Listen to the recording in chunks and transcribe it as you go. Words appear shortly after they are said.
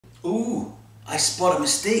Ooh, I spot a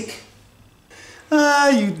mistake. Ah,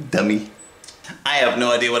 you dummy. I have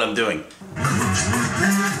no idea what I'm doing.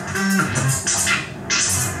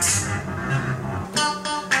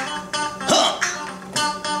 Huh!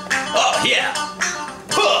 Oh, yeah!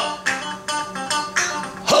 Huh!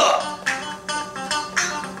 Huh!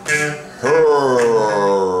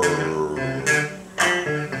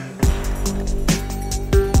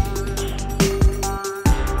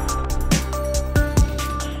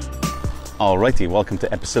 Alrighty, welcome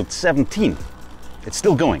to episode 17. It's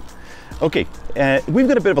still going. Okay, we've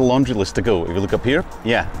got a bit of a laundry list to go. If you look up here,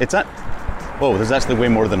 yeah, it's at... Whoa, there's actually way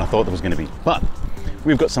more than I thought there was going to be. But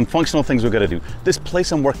we've got some functional things we've got to do. This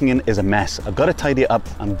place I'm working in is a mess. I've got to tidy it up.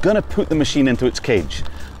 I'm going to put the machine into its cage.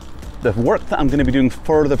 The work that I'm going to be doing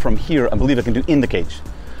further from here, I believe I can do in the cage.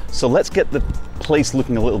 So let's get the place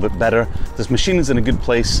looking a little bit better. This machine is in a good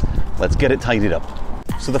place. Let's get it tidied up.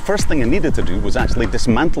 So the first thing I needed to do was actually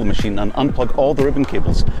dismantle the machine and unplug all the ribbon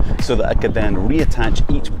cables so that I could then reattach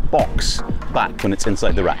each box back when it's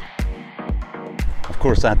inside the rack. Of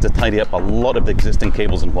course, I had to tidy up a lot of the existing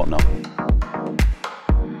cables and whatnot.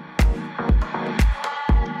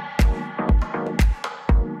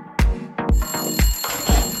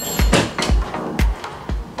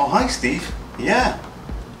 Oh, hi, Steve. Yeah.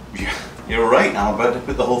 You're right, I'm about to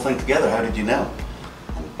put the whole thing together. How did you know?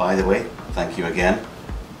 And by the way, thank you again.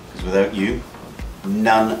 Because without you,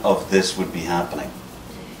 none of this would be happening.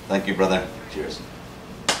 Thank you, brother. Cheers.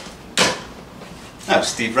 Now,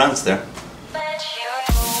 Steve Rance there.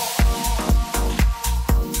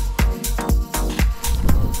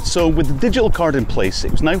 So with the digital card in place,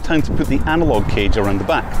 it was now time to put the analog cage around the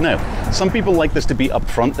back. Now, some people like this to be up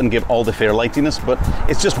front and give all the Fairlightiness, but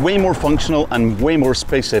it's just way more functional and way more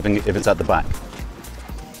space saving if it's at the back.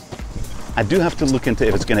 I do have to look into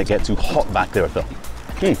if it's going to get too hot back there though.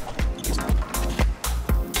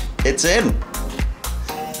 It's in.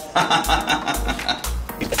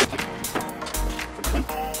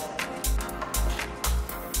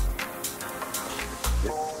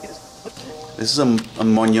 This is a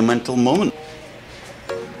monumental moment.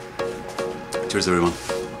 Cheers, everyone.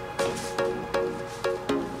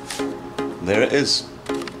 There it is.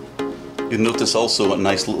 You'll notice also a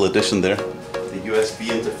nice little addition there, the USB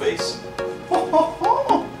interface.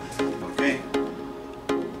 Okay.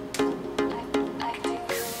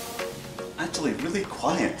 Actually, really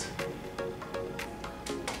quiet.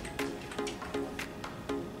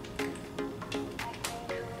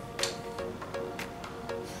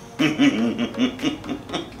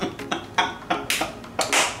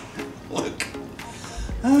 Look.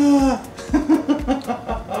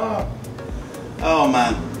 Oh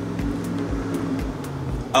man.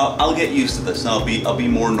 I'll get used to this and I'll be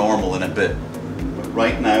more normal in a bit. But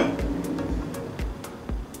right now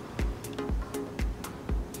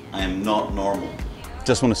I am not normal.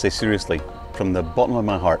 Just want to say seriously, from the bottom of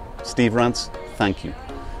my heart, Steve Rance, thank you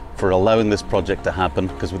for allowing this project to happen,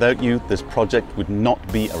 because without you, this project would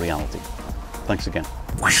not be a reality. Thanks again.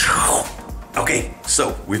 Okay,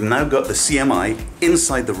 so we've now got the CMI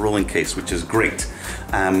inside the rolling case, which is great.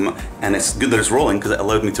 And it's good that it's rolling because it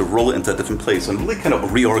allowed me to roll it into a different place and really kind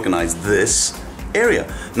of reorganize this area.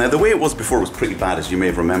 Now, the way it was before was pretty bad, as you may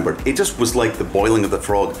have remembered. It just was like the boiling of the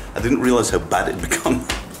frog. I didn't realize how bad it had become.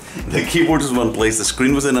 The keyboard was in one place, the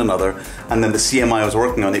screen was in another, and then the CMI I was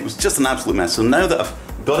working on, it was just an absolute mess. So now that I've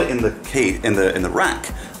got it in the case, in the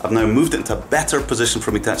rack, I've now moved it into a better position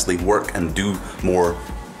for me to actually work and do more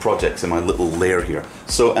projects in my little layer here.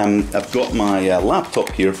 So I've got my laptop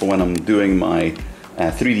here for when I'm doing my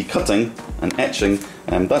 3D cutting and etching.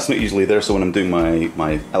 That's not usually there, so when I'm doing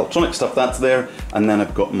my electronic stuff, that's there. And then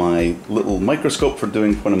I've got my little microscope for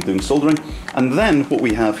doing when I'm doing soldering. And then what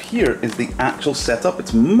we have here is the actual setup.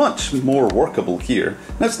 It's much more workable here.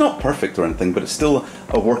 Now, it's not perfect or anything, but it's still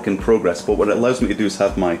a work in progress. But what it allows me to do is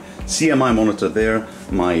have my CMI monitor there,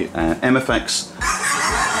 my MFX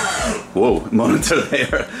monitor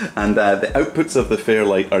there, and the outputs of the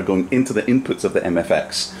Fairlight are going into the inputs of the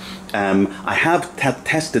MFX. I have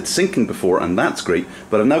tested syncing before, and that's great,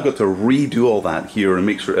 but I've now got to redo all that here and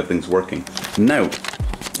make sure everything's working. Now,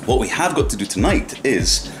 what we have got to do tonight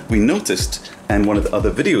is, we noticed in one of the other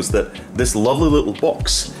videos that this lovely little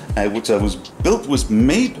box, which was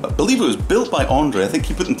made, I believe it was built by Andre, I think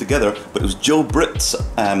he put them together, but it was Joe Britt's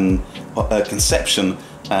conception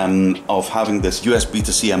of having this USB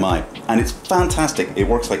to CMI, and it's fantastic. It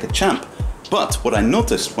works like a champ. But what I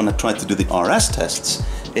noticed when I tried to do the RS tests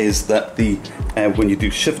is that when you do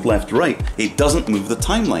shift left right, it doesn't move the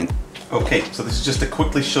timeline. Okay, so this is just to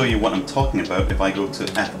quickly show you what I'm talking about. If I go to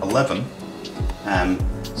F11,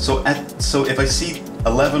 so if I see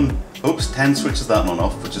 11 Oops, 10 switches that one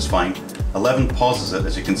off, which is fine. 11 pauses it,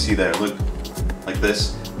 as you can see there, look, like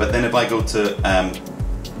this. But then if I go to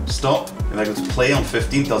stop, if I go to play on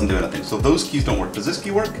 15, it doesn't do anything. So those keys don't work. Does this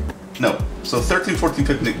key work? No. So 13, 14,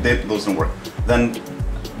 15, those don't work. Then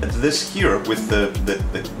this here with the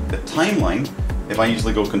timeline, if I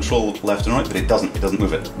usually go control left and right, but it doesn't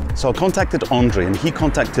move it. So I contacted Andre and he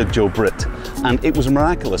contacted Joe Britt, and it was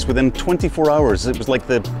miraculous. Within 24 hours, it was like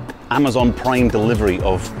the Amazon Prime delivery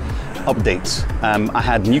of updates. I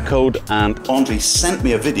had new code, and Andre sent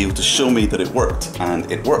me a video to show me that it worked,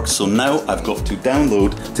 and it works. So now I've got to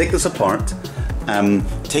download, take this apart,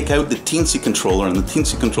 take out the Teensy controller, and the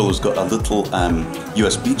Teensy controller's got a little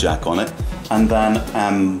USB jack on it, and then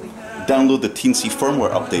download the Teensy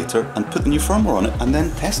firmware updater and put the new firmware on it, and then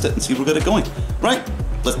test it and see if we'll get it going. Right,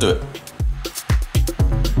 let's do it.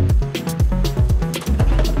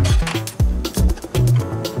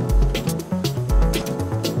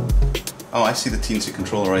 Oh, I see the Teensy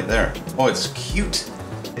controller right there. Oh, it's cute.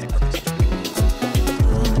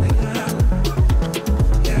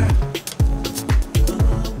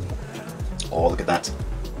 Oh, look at that.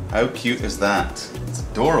 How cute is that? It's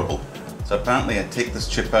adorable. So apparently I take this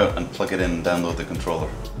chip out and plug it in and download the controller.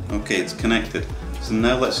 Okay, it's connected. So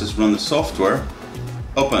now let's just run the software.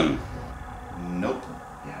 Open. Nope.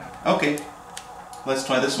 Okay, let's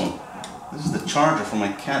try this one. This is the charger for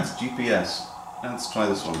my cat's GPS. Let's try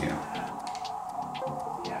this one here.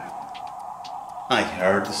 I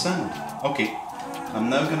heard the sound. Okay, I'm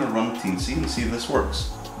now going to run Teensy and see if this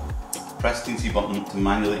works. Press Teensy button to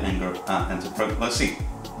manually enter program. Let's see.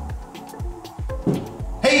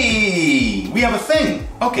 Hey, we have a thing.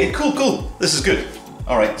 Okay, cool. This is good.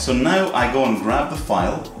 All right, so now I go and grab the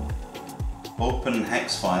file, open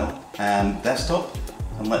hex file and desktop,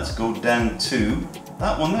 and let's go down to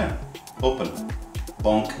that one there. Open,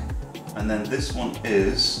 bonk, and then this one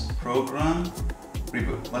is program,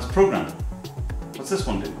 reboot. Let's program. What's this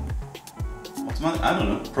one do? Automatic, I don't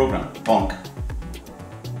know, program, bonk.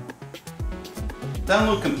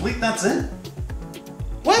 Download complete, that's it?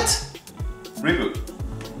 What? Reboot.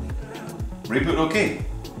 Reboot okay.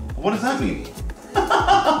 What does that mean?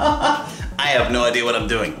 I have no idea what I'm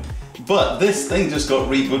doing. But this thing just got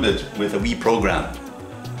rebooted with a wee program.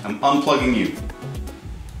 I'm unplugging you.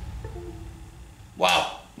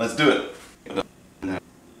 Wow, let's do it.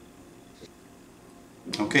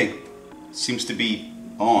 Okay, seems to be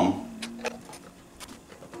on.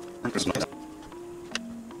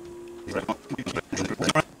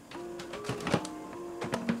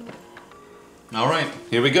 All right,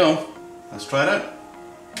 here we go. Let's try it out.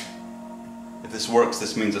 If this works,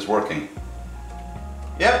 this means it's working.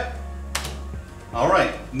 Yep. All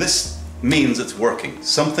right, this means it's working.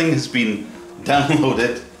 Something has been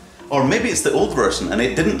downloaded, or maybe it's the old version and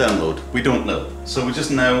it didn't download. We don't know. So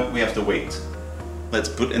we have to wait. Let's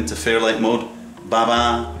put into Fairlight mode,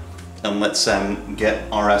 baba, and let's get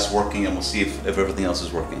RS working, and we'll see if everything else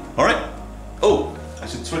is working. All right. Oh, I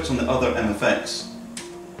should switch on the other MFX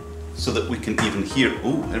so that we can even hear.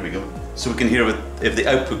 Oh, there we go. So we can hear if the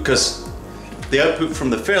output, because the output from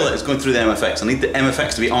the Fairlight is going through the MFX. I need the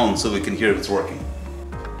MFX to be on so we can hear if it's working.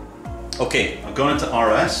 Okay, I've gone into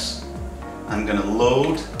RS. I'm going to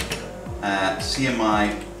load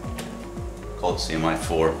CMI, called CMI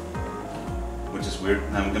 4, which is weird.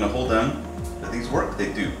 Now I'm going to hold down. Do these work?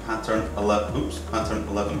 They do. Pattern 11. Oops, pattern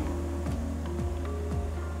 11.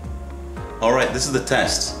 All right, this is the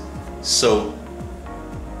test. So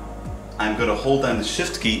I'm going to hold down the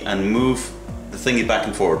shift key and move the thingy back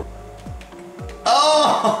and forward.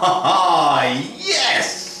 Oh,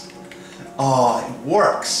 yes! Oh, it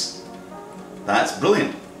works. That's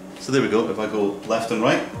brilliant. So there we go. If I go left and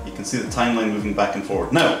right, you can see the timeline moving back and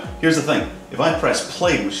forward. Now, here's the thing. If I press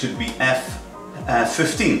play, which should be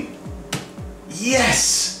F15,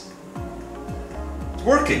 yes! It's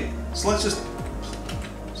working. So let's just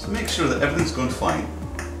make sure that everything's going fine.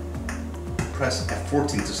 Press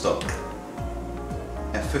F14 to stop.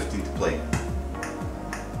 F15 to play.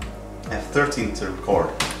 F13 to record.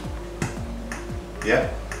 Yeah?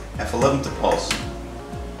 F11 to pause.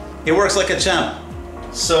 It works like a champ.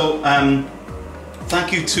 So,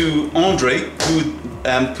 thank you to Andre, who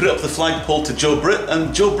put up the flagpole to Joe Britt,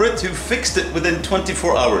 and Joe Britt, who fixed it within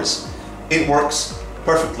 24 hours. It works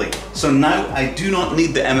perfectly. So now I do not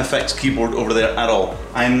need the MFX keyboard over there at all.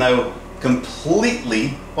 I am now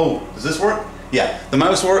completely... Oh, does this work? Yeah, the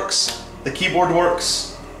mouse works, the keyboard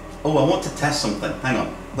works. Oh, I want to test something. Hang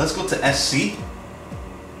on. Let's go to SC.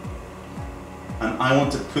 And I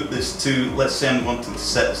want to put this to, let's say I'm wanting to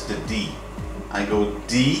set this to D. I go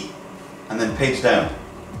D, and then page down.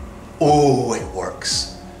 Oh, it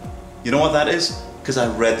works. You know what that is? Because I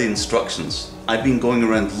read the instructions. I've been going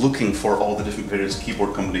around looking for all the different various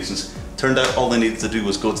keyboard combinations. Turned out all I needed to do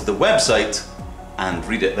was go to the website and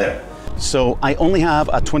read it there. So I only have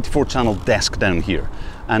a 24 channel desk down here.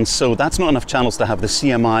 And so that's not enough channels to have the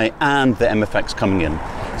CMI and the MFX coming in.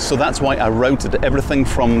 So that's why I routed everything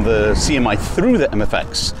from the CMI through the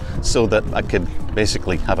MFX so that I could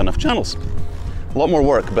basically have enough channels. A lot more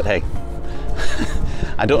work, but hey,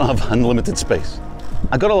 I don't have unlimited space.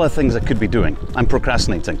 I got a lot of things I could be doing. I'm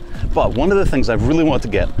procrastinating. But one of the things I really want to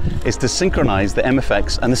get is to synchronize the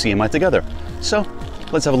MFX and the CMI together. So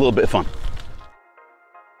let's have a little bit of fun.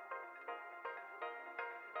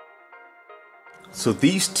 So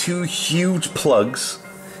these two huge plugs,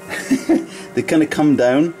 they kind of come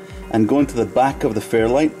down and go into the back of the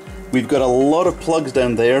Fairlight. We've got a lot of plugs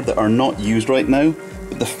down there that are not used right now,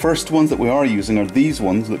 but the first ones that we are using are these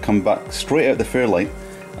ones that come back straight out the Fairlight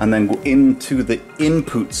and then go into the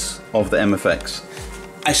inputs of the MFX.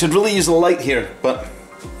 I should really use a light here, but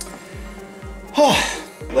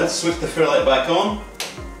let's switch the Fairlight back on.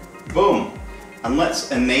 Boom. And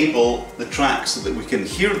let's enable the tracks so that we can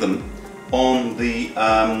hear them on the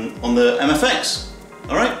MFX.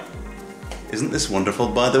 All right. Isn't this wonderful,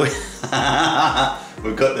 by the way?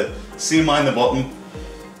 We've got the CMI in the bottom,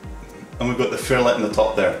 and we've got the Fairlight in the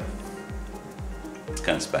top there. It's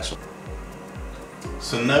kind of special.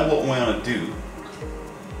 So now what we want to do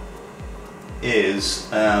is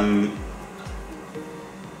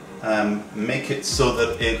make it so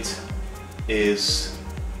that it is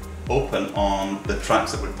open on the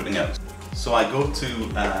tracks that we're putting out. So I go to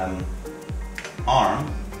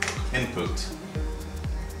ARM input.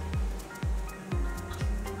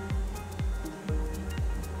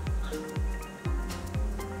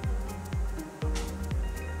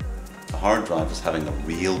 The hard drive is having a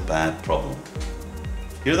real bad problem.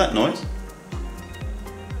 Hear that noise?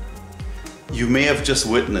 You may have just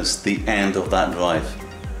witnessed the end of that drive.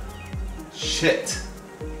 Shit.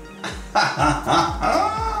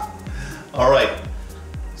 Alright,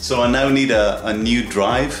 so I now need a new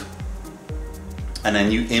drive and a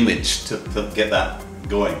new image to get that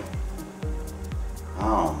going.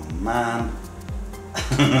 Oh man,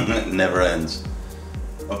 it never ends.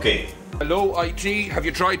 Okay. Hello IT, have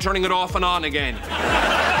you tried turning it off and on again?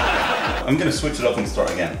 I'm gonna switch it off and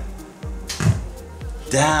start again.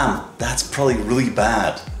 Damn, that's probably really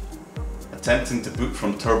bad. Attempting to boot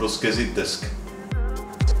from Turbo Skizzy disk.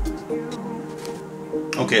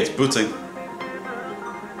 Okay, it's booting.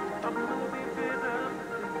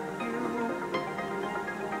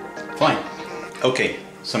 Fine. Okay,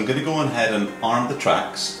 so I'm going to go ahead and arm the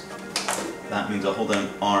tracks. That means I'll hold down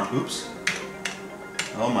arm, oops.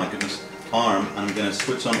 Oh my goodness. Arm, and I'm going to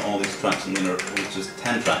switch on all these tracks, which is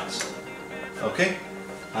 10 tracks. Okay?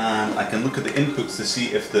 And I can look at the inputs to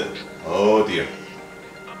see if the, oh dear.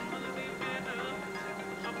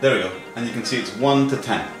 There we go. And you can see it's 1 to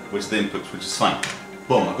 10, which is the inputs, which is fine.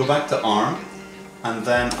 Boom, I'll go back to ARM, and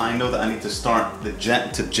then I know that I need to start to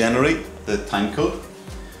generate the timecode.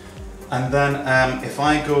 And then if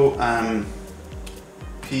I go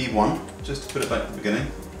P1, just to put it back to the beginning,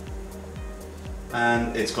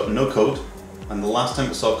 and it's got no code, and the last time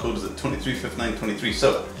it saw code is at 23:59:23.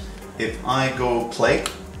 So if I go play,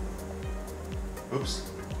 oops,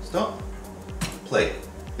 stop, play,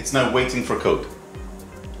 it's now waiting for code,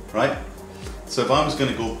 right? So if I was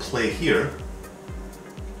going to go play here,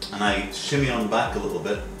 and I shimmy on back a little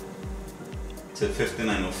bit to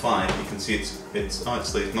 59:05, you can see it's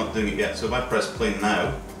actually not doing it yet. So if I press play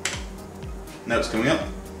now it's coming up,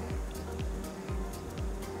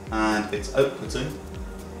 and it's outputting.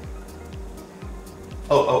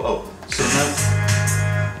 So now,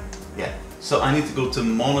 yeah. So I need to go to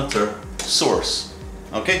monitor source.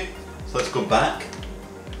 Okay. So let's go back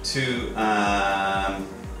to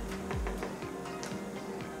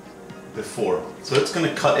before. So it's going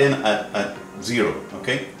to cut in at 0.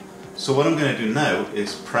 Okay. So what I'm going to do now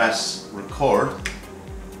is press record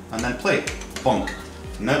and then play. Bonk.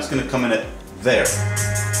 Now it's going to come in at there.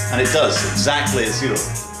 And it does, exactly at 0.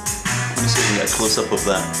 Let me see if we can get a close up of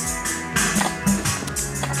that.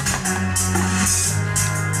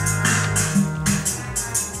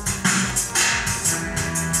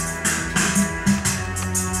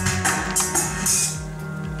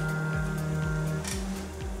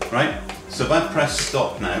 Right? So if I press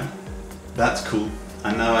stop now, that's cool.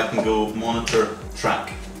 And now I can go monitor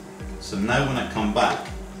track. So now when I come back,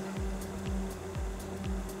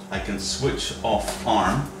 I can switch off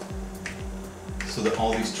ARM so that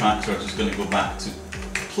all these tracks are just going to go back to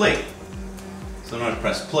play. So when I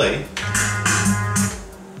press play,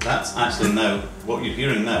 that's actually now, what you're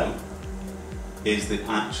hearing now is the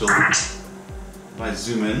actual if I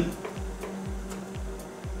zoom in,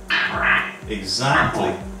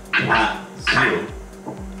 exactly at 0,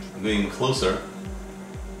 I'm going closer.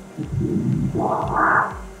 Isn't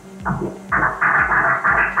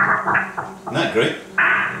that great?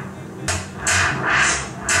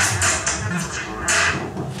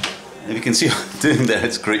 If you can see what I'm doing there,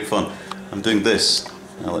 it's great fun. I'm doing this.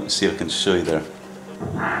 Now let me see if I can show you there.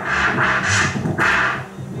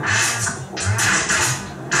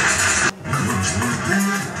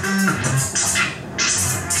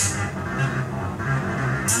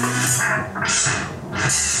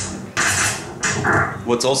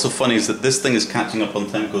 What's also funny is that this thing is catching up on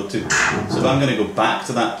timecode too. So if I'm going to go back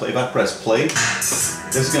to that play, if I press play,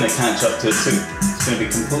 this is going to catch up to it too. It's going to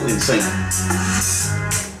be completely in sync.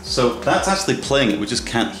 So that's actually playing it, we just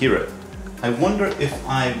can't hear it. I wonder if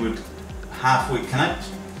I would halfway, can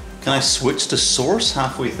I switch to source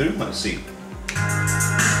halfway through? Let's see.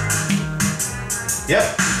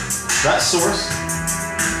 Yep, that's source.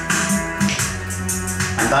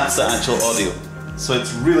 And that's the actual audio. So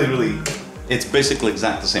it's really, it's basically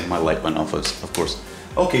exactly the same. My light went off, of course.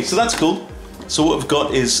 Okay, so that's cool. So what we've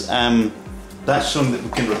got is, that's showing that we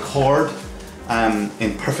can record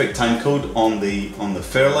in perfect timecode on the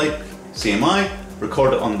Fairlight CMI,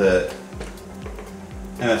 record it on the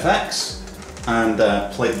MFX, and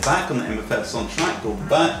play it back on the MFX on track, go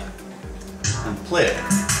back and play it.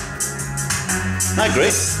 Isn't that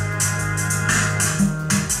great?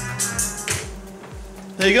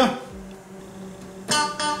 There you go.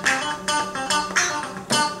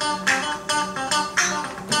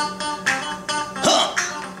 Huh.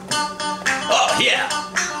 Oh yeah.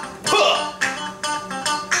 Huh.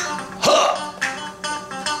 Huh.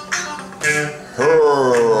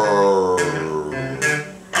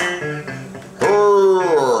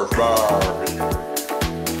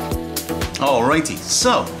 Alrighty,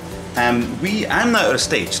 so I'm now at a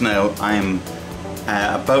stage now. I'm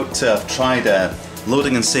about to have tried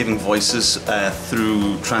loading and saving voices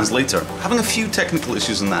through Translator. Having a few technical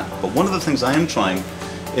issues in that, but one of the things I am trying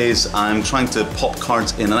is I'm trying to pop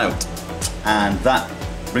cards in and out, and that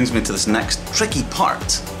brings me to this next tricky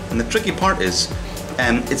part. And the tricky part is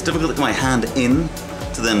it's difficult to get my hand in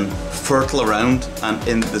to then fertle around,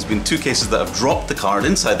 and there's been 2 cases that I've dropped the card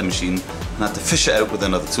inside the machine and had to fish it out with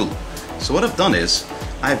another tool. So what I've done is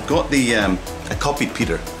I've got I copied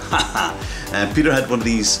Peter. Peter had one of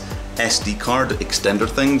these SD card extender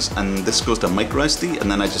things, and this goes to micro SD,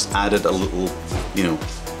 and then I just added a little,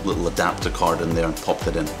 little adapter card in there and popped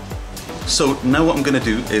it in. So now what I'm going to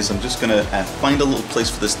do is I'm just going to find a little place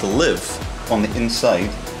for this to live on the inside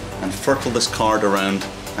and fertle this card around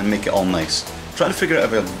and make it all nice. Try to figure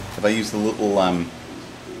out if I use the little, I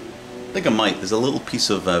think I might, there's a little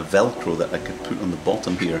piece of Velcro that I could put on the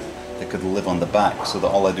bottom here that could live on the back, so that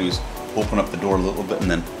all I do is open up the door a little bit and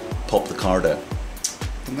then pop the card out.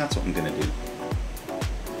 I think that's what I'm going to do.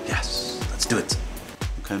 Yes, let's do it.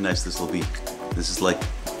 Look how nice this will be. This is like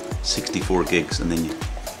 64 gigs, and then you...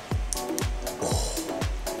 Oh.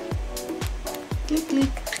 Click, click.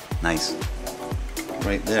 Nice.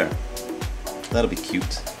 Right there. That'll be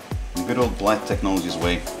cute. In good old Black Technologies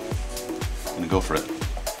way. I'm gonna go for it.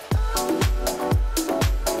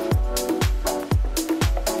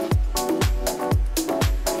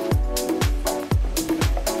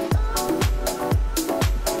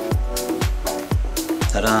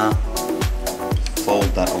 Ta-da!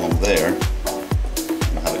 Fold that along there and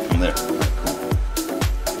have it come there. Right, cool.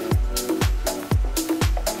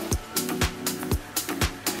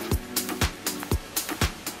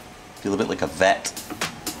 Feel a bit like a vet.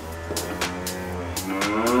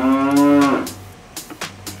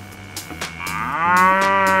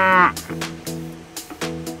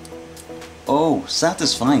 Oh,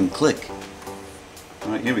 satisfying click.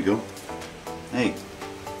 Alright, here we go. Hey.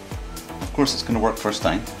 Of course it's going to work first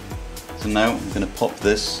time. So now I'm going to pop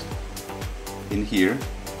this in here.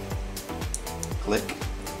 Click.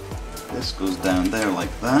 This goes down there like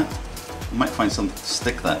that. You might find something to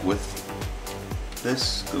stick that with.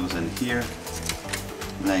 This goes in here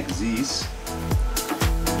like these.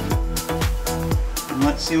 And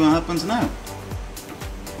let's see what happens now.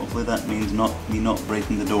 Hopefully that means me not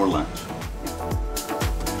breaking the door latch.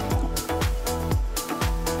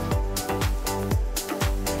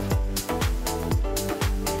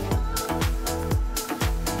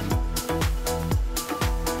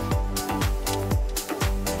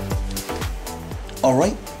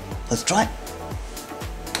 Alright, let's try it.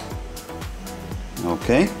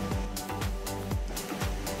 Okay.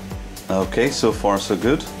 Okay, so far so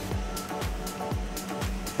good.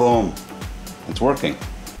 Boom. It's working.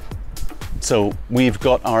 So we've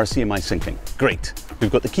got our CMI syncing. Great.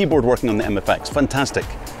 We've got the keyboard working on the MFX, fantastic.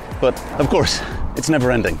 But of course, it's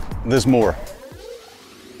never ending. There's more.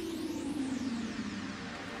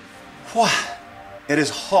 Wow, it is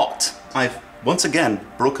hot. I've once again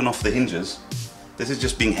broken off the hinges. This is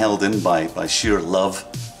just being held in by sheer love.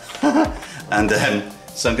 And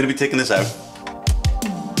so I'm going to be taking this out.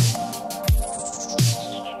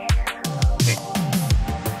 Okay.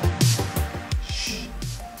 Shh.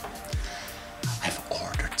 I've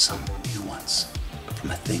ordered some new ones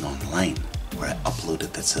from a thing online where I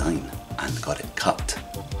uploaded the design and got it cut.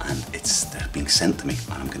 And they're being sent to me,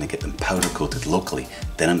 and I'm going to get them powder coated locally.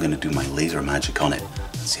 Then I'm going to do my laser magic on it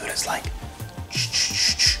and see what it's like.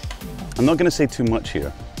 Shh. I'm not going to say too much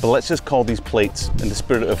here, but let's just call these plates, in the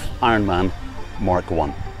spirit of Iron Man, Mark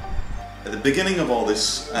 1. At the beginning of all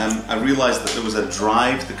this, I realized that there was a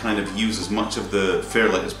drive to kind of use as much of the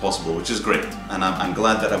Fairlight as possible, which is great, and I'm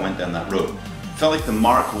glad that I went down that road. It felt like the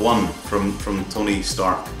Mark 1 from Tony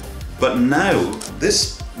Stark. But now,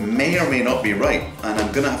 this may or may not be right, and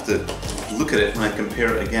I'm going to have to look at it when I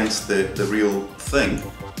compare it against the real thing.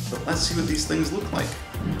 But let's see what these things look like.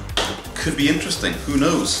 Could be interesting, who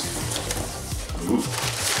knows? Ooh.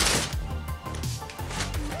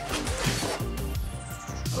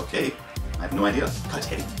 Okay, I have no idea. God, it's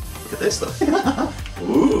heavy. Look at this though.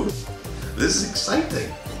 Ooh, this is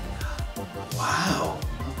exciting. Wow,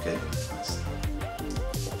 okay.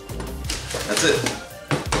 That's it.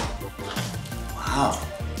 Wow,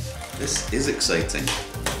 this is exciting.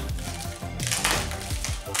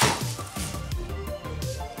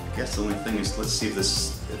 I guess the only thing is, let's see if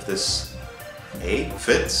this A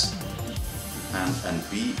fits and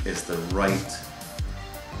B is the right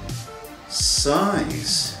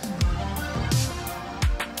size.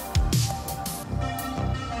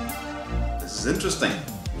 This is interesting.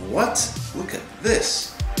 What? Look at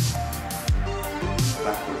this.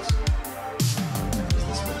 Backwards.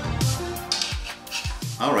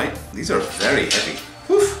 All right, these are very heavy.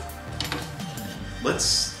 Whew.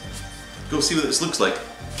 Let's go see what this looks like.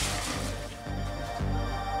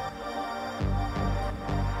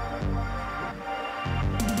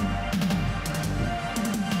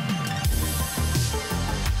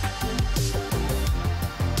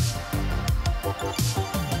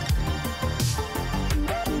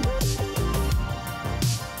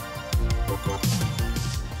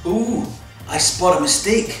 Ooh, I spot a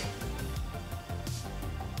mistake.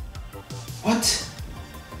 What?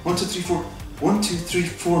 1, 2, 3, 4. 1, 2, 3,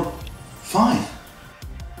 4, 5.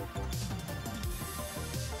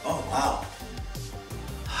 Oh wow.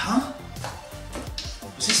 Huh?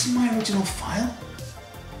 Was this in my original file?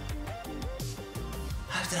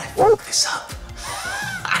 How did I fuck this up?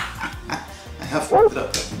 I have fucked it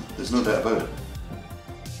up. There's no doubt about it.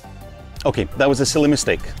 Okay, that was a silly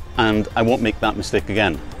mistake, and I won't make that mistake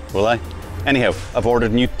again, will I? Anyhow, I've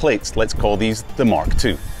ordered new plates. Let's call these the Mark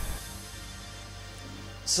II.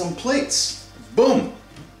 Some plates. Boom.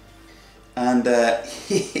 And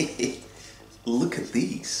look at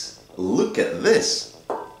these. Look at this.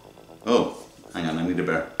 Oh, hang on, I need a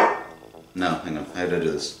bear. No, hang on, how did I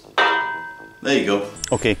do this? There you go.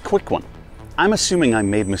 Okay, quick one. I'm assuming I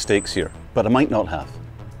made mistakes here, but I might not have.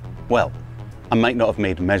 Well, I might not have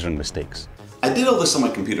made measuring mistakes. I did all this on my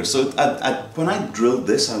computer, so when I drilled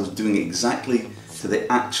this, I was doing it exactly to the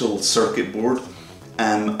actual circuit board.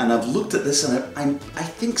 And I've looked at this, and I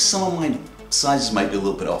think some of my sizes might be a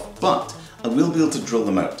little bit off, but I will be able to drill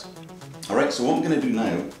them out. All right, so what I'm going to do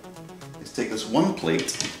now is take this one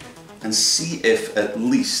plate and see if at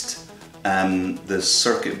least the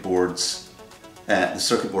circuit board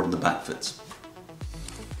in the back fits.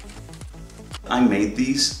 I made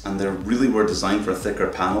these, and they really were designed for a thicker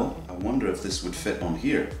panel. I wonder if this would fit on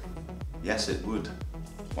here. Yes, it would.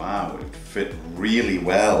 Wow, it would fit really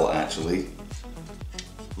well, actually.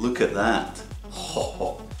 Look at that.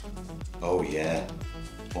 Oh yeah.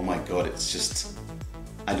 Oh my god, it's just...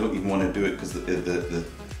 I don't even want to do it because the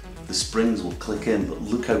springs will click in, but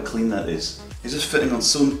look how clean that is. It's just fitting on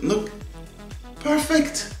so... Look!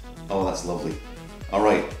 Perfect! Oh, that's lovely.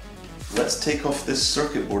 Alright, let's take off this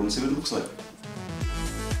circuit board and see what it looks like. I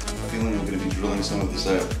have a feeling I'm going to be drilling some of this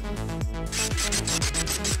out.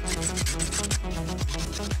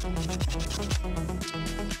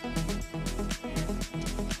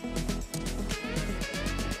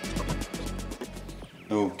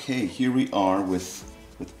 Okay, here we are with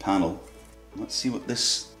panel. Let's see what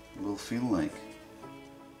this will feel like.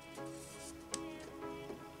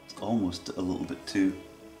 It's almost a little bit too...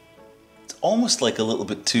 It's almost like a little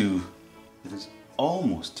bit too... It is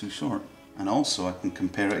almost too short. And also I can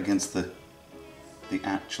compare it against the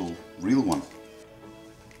actual real one.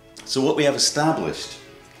 So what we have established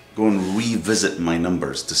go and revisit my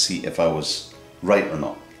numbers to see if I was right or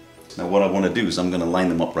not. Now what I want to do is I'm going to line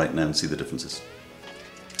them up right now and see the differences.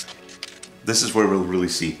 This is where we'll really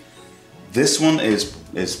see. This one is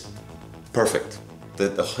perfect.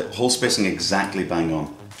 The whole spacing exactly bang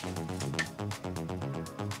on.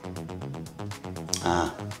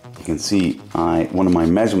 You can see one of my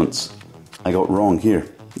measurements I got wrong here.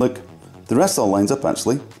 Look, the rest all lines up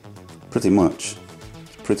actually, pretty much.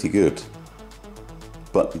 Pretty good.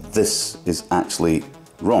 But this is actually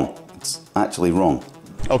wrong. It's actually wrong.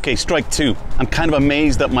 Okay, strike two. I'm kind of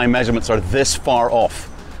amazed that my measurements are this far off.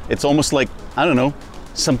 It's almost like, I don't know,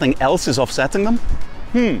 something else is offsetting them?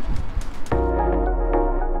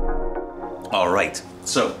 All right,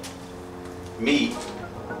 so me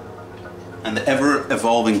and the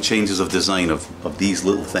ever-evolving changes of design of these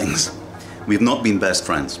little things, we've not been best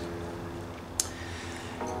friends.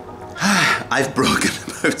 I've broken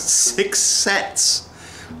about 6 sets.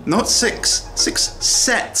 Not 6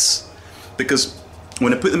 sets. Because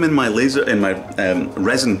when I put them in my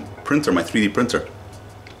resin printer, my 3D printer,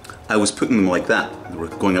 I was putting them like that. They were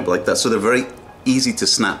going up like that, so they're very easy to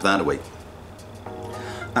snap that away.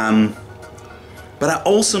 But I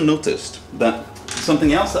also noticed that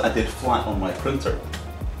something else that I did flat on my printer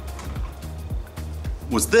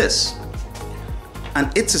was this.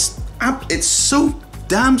 And it's so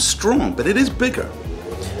damn strong, but it is bigger.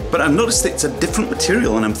 But I've noticed that it's a different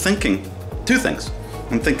material, and I'm thinking two things.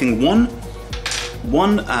 I'm thinking one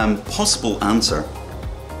possible answer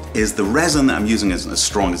is the resin that I'm using isn't as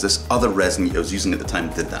strong as this other resin I was using at the time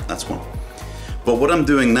I did that. That's one. But what I'm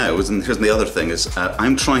doing now is, and here's the other thing, is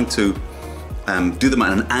I'm trying to do them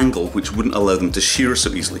at an angle which wouldn't allow them to shear so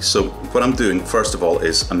easily. So what I'm doing first of all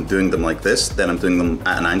is I'm doing them like this, then I'm doing them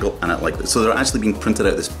at an angle and at like this. So they're actually being printed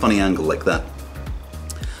at this funny angle like that.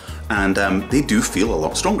 And they do feel a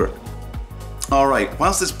lot stronger. All right,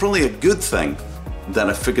 whilst it's probably a good thing that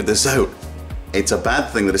I figured this out, it's a bad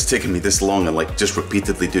thing that it's taken me this long and like just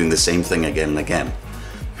repeatedly doing the same thing again and again.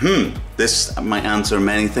 This might answer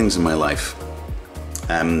many things in my life.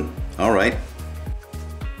 All right.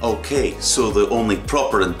 Okay, so the only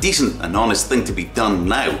proper and decent and honest thing to be done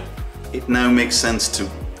now, it now makes sense to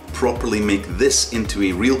properly make this into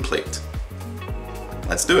a real plate.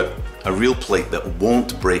 Let's do it. A real plate that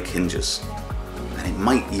won't break hinges. And it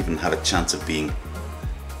might even have a chance of being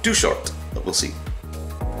too short, but we'll see.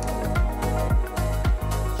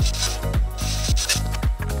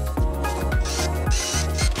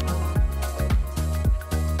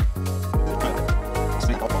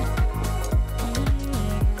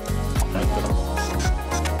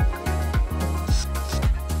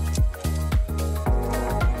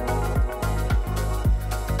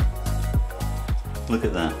 Look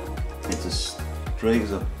at that. It's as straight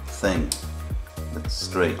as a thing that's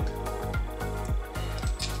straight.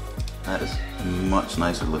 That is much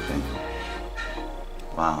nicer looking.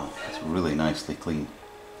 Wow, it's really nicely clean.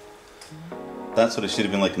 That's what it should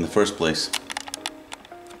have been like in the first place.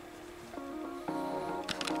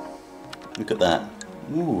 Look at that.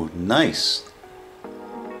 Ooh, nice.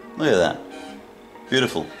 Look at that.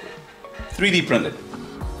 Beautiful. 3D printed.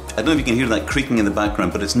 I don't know if you can hear that creaking in the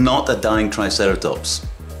background, but it's not a dying Triceratops.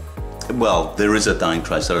 Well, there is a dying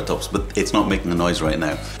Triceratops, but it's not making a noise right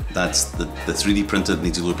now. That's the 3D printed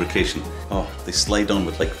needs lubrication. Oh, they slide on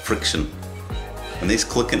with like friction. And they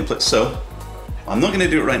click into place. So, I'm not going to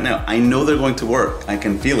do it right now. I know they're going to work. I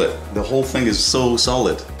can feel it. The whole thing is so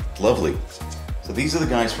solid. Lovely. So these are the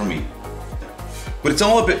guys for me. But it's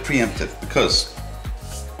all a bit preemptive because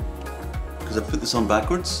I put this on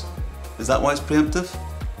backwards. Is that why it's preemptive?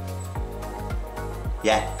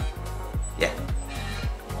 Yeah.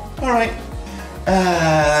 All right.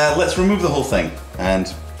 Let's remove the whole thing and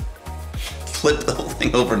flip the whole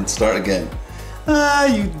thing over and start again.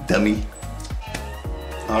 You dummy.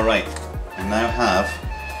 All right. I now have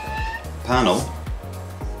a panel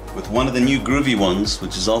with one of the new groovy ones,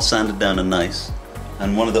 which is all sanded down and nice,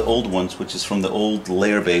 and one of the old ones, which is from the old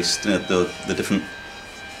layer-based, the different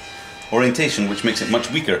orientation, which makes it much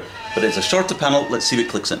weaker. But it's a shorter panel. Let's see if it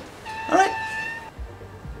clicks in. All right.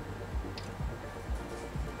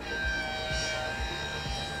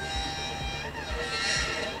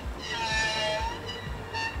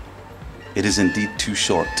 It is indeed too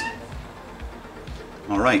short.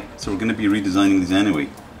 All right, so we're going to be redesigning these anyway.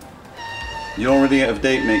 You're already out of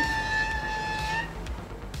date, mate.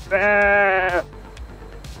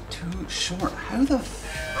 Too short. How the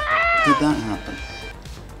f did that happen?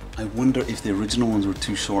 I wonder if the original ones were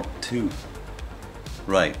too short too.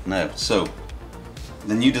 Right, now, so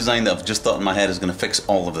the new design that I've just thought in my head is going to fix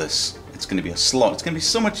all of this. It's going to be a slot. It's going to be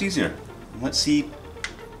so much easier. Let's see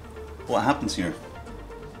what happens here.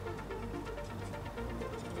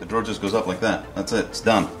 door just goes up like that. That's it, it's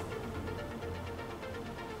done.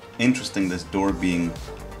 Interesting, this door being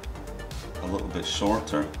a little bit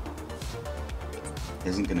shorter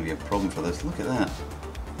isn't going to be a problem for this. Look at that.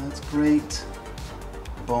 That's great.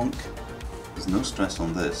 Bonk. There's no stress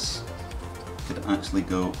on this. Could actually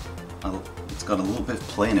go, it's got a little bit of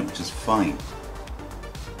play in it, which is fine.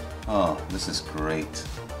 Oh, this is great.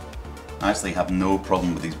 I actually have no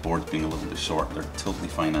problem with these boards being a little bit short. They're totally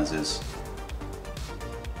fine as is.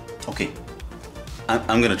 Okay,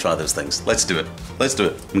 I'm gonna try those things. Let's do it. Let's do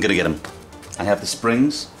it. I'm gonna get them. I have the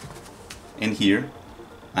springs in here.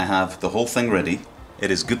 I have the whole thing ready.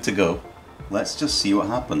 It is good to go. Let's just see what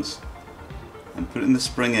happens. I'm putting the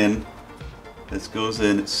spring in. This goes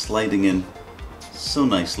in, it's sliding in so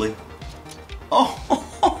nicely. Oh!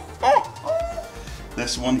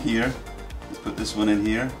 This one here. Let's put this one in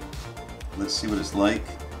here. Let's see what it's like.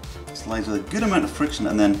 It slides with a good amount of friction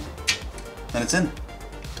and then it's in.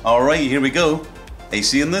 Alright, here we go. Are you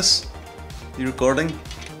seeing this? Are you recording?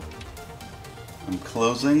 I'm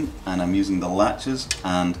closing and I'm using the latches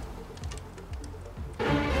and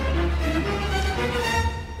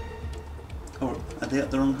oh, are they at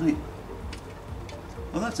the wrong height?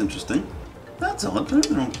 Oh, that's interesting. That's odd, they're in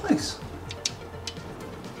the wrong place.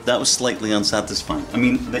 That was slightly unsatisfying. I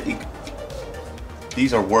mean,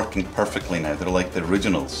 these are working perfectly now. They're like the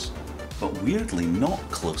originals. But weirdly not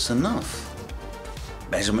close enough.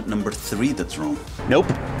 Measurement number 3 that's wrong. Nope.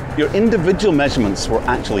 Your individual measurements were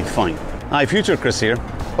actually fine. Hi, Future Chris here.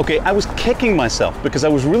 Okay, I was kicking myself because I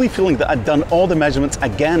was really feeling that I'd done all the measurements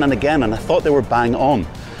again and again and I thought they were bang on.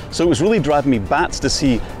 So it was really driving me bats to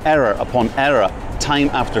see error upon error, time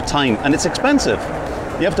after time, and it's expensive.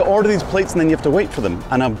 You have to order these plates and then you have to wait for them,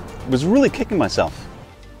 and I was really kicking myself.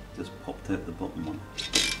 Just popped out the bottom one.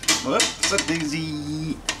 Whoops, a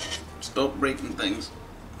daisy. Stop breaking things.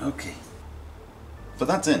 Okay. But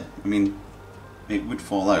that's in. I mean, it would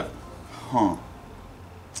fall out. Huh.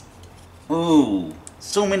 Oh,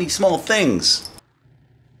 so many small things.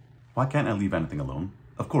 Why can't I leave anything alone?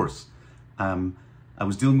 Of course. I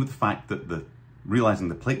was dealing with the fact that realizing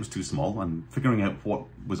the plate was too small and figuring out what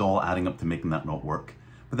was all adding up to making that not work.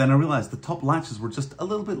 But then I realized the top latches were just a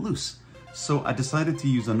little bit loose. So I decided to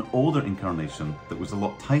use an older incarnation that was a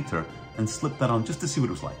lot tighter and slip that on just to see what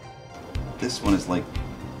it was like. This one is like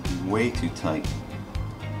way too tight.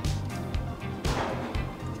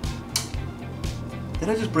 Did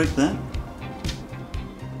I just break that?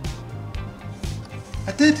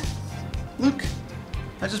 I did. Look,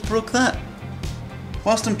 I just broke that.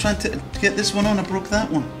 Whilst I'm trying to get this one on, I broke that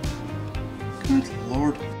one. Good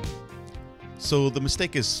Lord. So the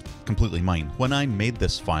mistake is completely mine. When I made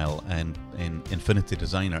this file in Infinity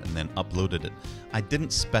Designer and then uploaded it, I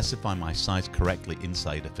didn't specify my size correctly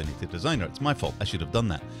inside Infinity Designer. It's my fault. I should have done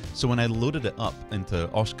that. So when I loaded it up into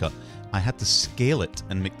Oshcut, I had to scale it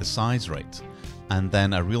and make the size right. And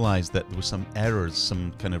then I realized that there were some errors,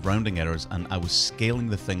 some kind of rounding errors, and I was scaling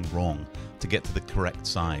the thing wrong to get to the correct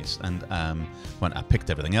size. And when I picked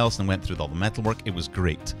everything else and went through all the metalwork, it was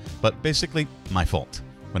great. But basically, my fault.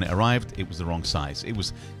 When it arrived, it was the wrong size. It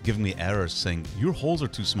was giving me errors saying, your holes are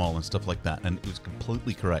too small and stuff like that, and it was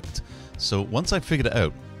completely correct. So once I figured it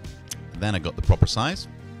out, then I got the proper size,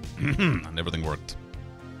 and everything worked.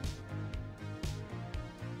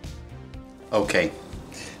 Okay,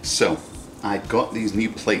 so I got these new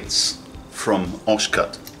plates from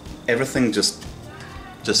Oshcut. Everything just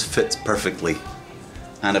fits perfectly.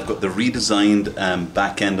 And I've got the redesigned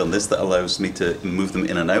back end on this that allows me to move them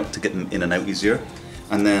in and out, to get them in and out easier.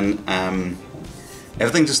 And then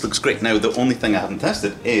everything just looks great. Now the only thing I haven't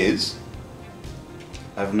tested is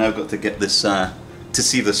I've now got to get this to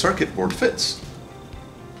see if the circuit board fits.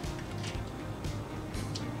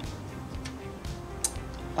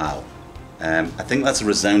 Wow. I think that's a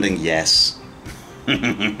resounding yes.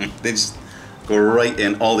 They just go right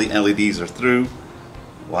in, all the LEDs are through.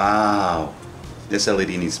 Wow. This LED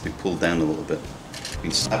needs to be pulled down a little bit.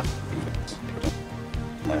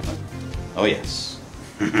 Oh yes.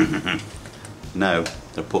 Now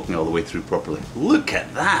they're poking all the way through properly. Look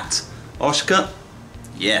at that! Oshcut?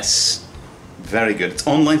 Yes. Very good. It's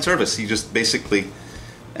online service. You just basically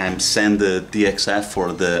send the DXF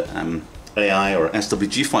or the AI or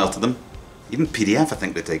SWG file to them. Even PDF I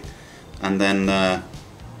think they take. And then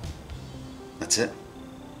that's it.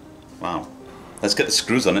 Wow. Let's get the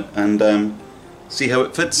screws on it and see how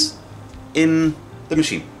it fits in the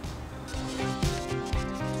machine.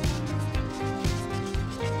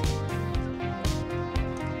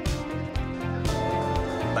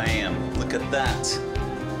 Bam! Look at that.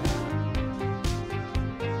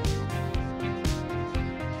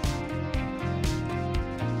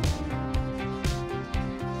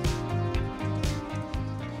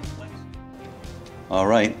 All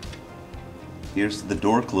right, here's the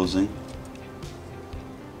door closing.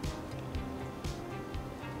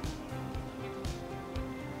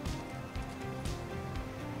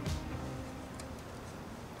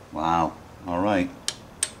 Wow, all right.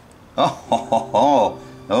 Oh,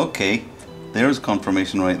 okay. There's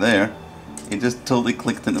confirmation right there. It just totally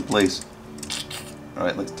clicked into place. All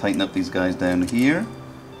right, let's tighten up these guys down here.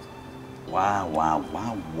 Wow, wow,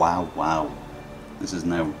 wow, wow, wow. This is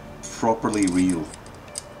now properly real.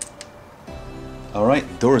 All right,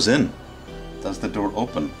 door's in. Does the door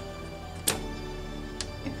open?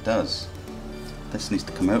 It does. This needs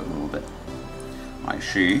to come out a little bit. I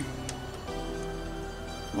see.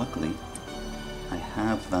 Luckily, I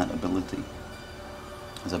have that ability.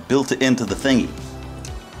 As I built it into the thingy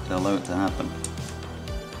to allow it to happen.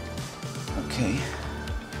 Okay.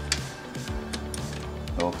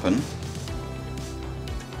 Open.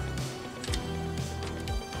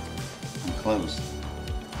 And close.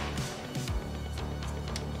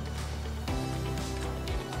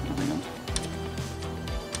 Oh, hang on.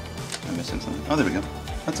 I'm missing something. Oh, there we go.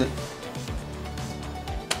 That's it.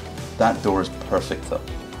 That door is perfect though.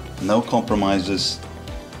 No compromises,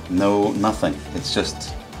 no nothing. It's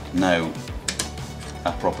just now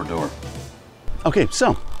a proper door. Okay,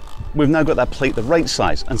 so we've now got that plate the right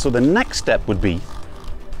size, and so the next step would be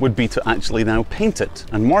to actually now paint it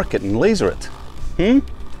and mark it and laser it.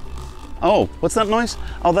 Oh, what's that noise?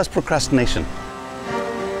 Oh, that's procrastination.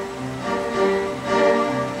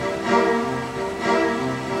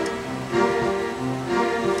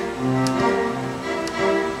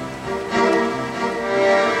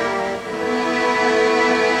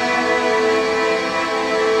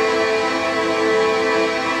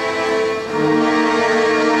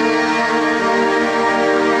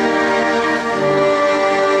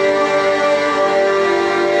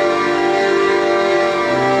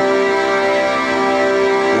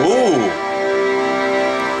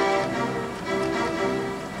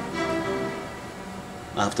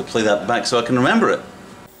 I have to play that back so I can remember it.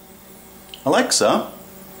 Alexa,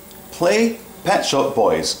 play Pet Shop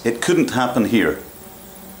Boys. It couldn't happen here.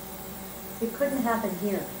 It Couldn't Happen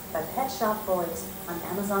Here by Pet Shop Boys on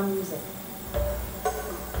Amazon Music.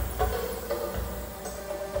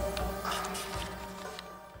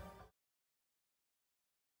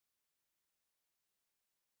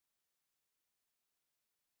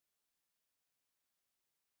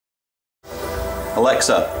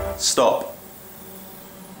 Alexa, stop.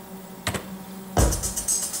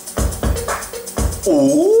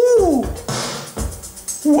 Ooh!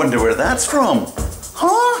 Wonder where that's from.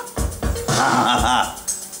 Huh?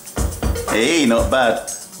 Hey, not bad.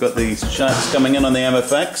 Got the shots coming in on the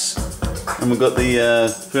MFX, and we've got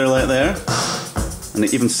the Fairlight there. And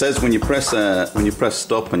it even says when you press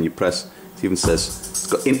stop and you press, it even says it's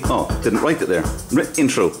got didn't write it there.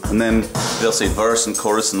 Intro, and then they'll say verse and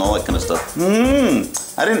chorus and all that kind of stuff.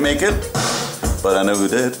 I didn't make it, but I know who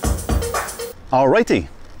did. Alrighty.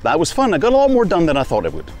 That was fun. I got a lot more done than I thought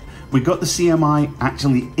it would. We got the CMI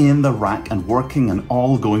actually in the rack and working and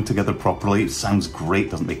all going together properly. It sounds great,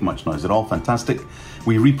 doesn't make much noise at all, fantastic.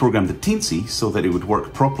 We reprogrammed the Teensy so that it would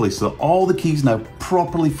work properly, so that all the keys now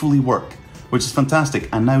properly fully work, which is fantastic.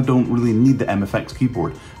 I now don't really need the MFX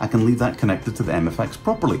keyboard. I can leave that connected to the MFX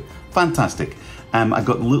properly. Fantastic. I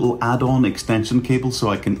got a little add-on extension cable so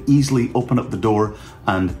I can easily open up the door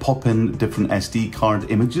and pop in different SD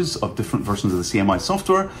card images of different versions of the CMI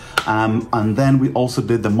software. And then we also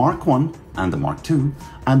did the Mark 1 and the Mark 2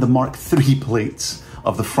 and the Mark 3 plates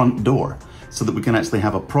of the front door so that we can actually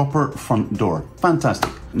have a proper front door.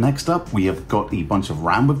 Fantastic. Next up, we have got a bunch of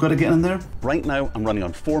RAM we've got to get in there. Right now, I'm running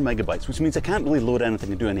on 4 megabytes, which means I can't really load anything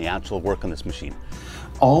and do any actual work on this machine.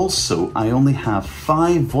 Also, I only have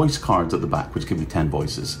 5 voice cards at the back, which give me 10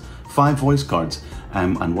 voices. 5 voice cards,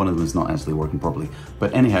 and one of them is not actually working properly.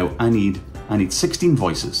 But anyhow, I need 16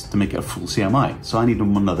 voices to make it a full CMI. So I need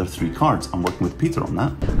another 3 cards. I'm working with Peter on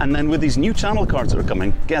that. And then with these new channel cards that are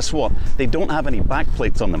coming, guess what? They don't have any back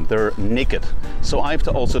plates on them. They're naked. So I have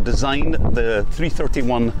to also design the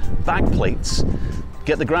 331 back plates,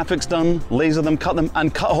 get the graphics done, laser them,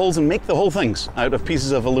 and cut holes and make the whole things out of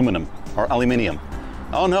pieces of aluminum or aluminium.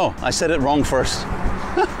 Oh no, I said it wrong first.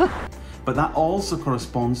 But that also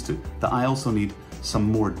corresponds to that I also need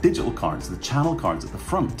some more digital cards, the channel cards at the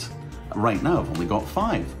front. Right now I've only got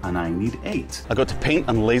 5 and I need 8. I got to paint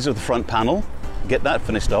and laser the front panel, get that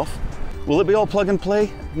finished off. Will it be all plug and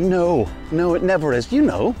play? No, it never is. You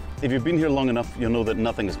know, if you've been here long enough, you'll know that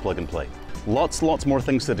nothing is plug and play. Lots more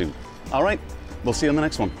things to do. All right, we'll see you on the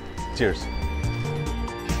next one. Cheers.